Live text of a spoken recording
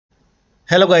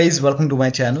Hello guys, welcome to my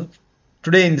channel.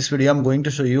 Today in this video I'm going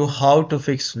to show you how to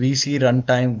fix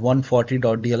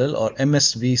VCRUNTIME140.dll or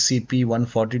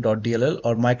MSVCP140.dll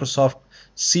or Microsoft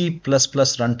C++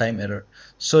 runtime error.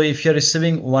 So if you're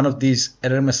receiving one of these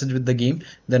error message with the game,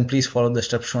 then please follow the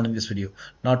steps shown in this video.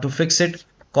 Now to fix it,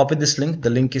 copy this link. The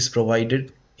link is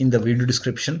provided in the video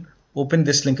description. Open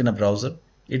this link in a browser.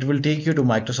 It will take you to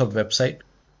Microsoft website.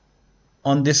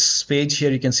 On this page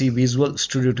here you can see Visual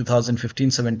Studio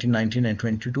 2015, 17, 19 and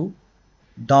 22.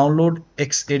 Download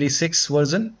x86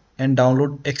 version and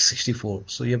download x64.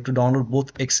 So you have to download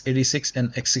both x86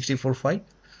 and x64 file.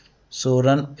 So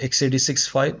run x86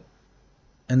 file,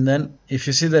 and then if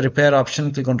you see the repair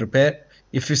option, click on repair.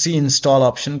 If you see install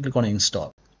option, click on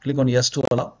install. Click on yes to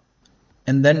allow,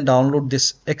 and then download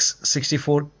this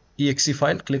x64 exe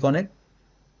file. Click on it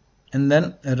and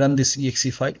then run this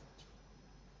exe file.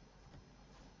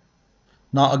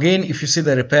 Now again, if you see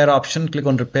the repair option, click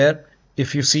on repair.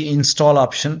 If you see install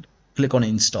option, click on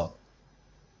install.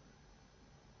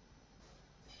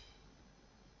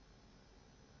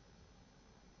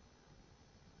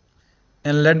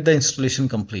 And let the installation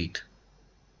complete.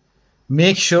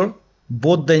 Make sure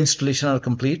both the installation are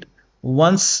complete.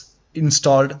 Once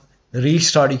installed,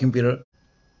 restart your computer.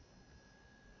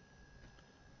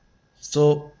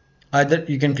 So either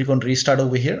you can click on restart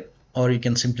over here, or you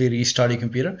can simply restart your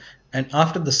computer, and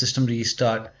after the system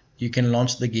restart you can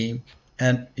launch the game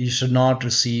and you should not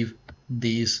receive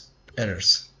these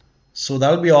errors. So that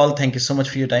will be all. Thank you so much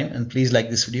for your time, and please like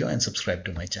this video and subscribe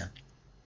to my channel.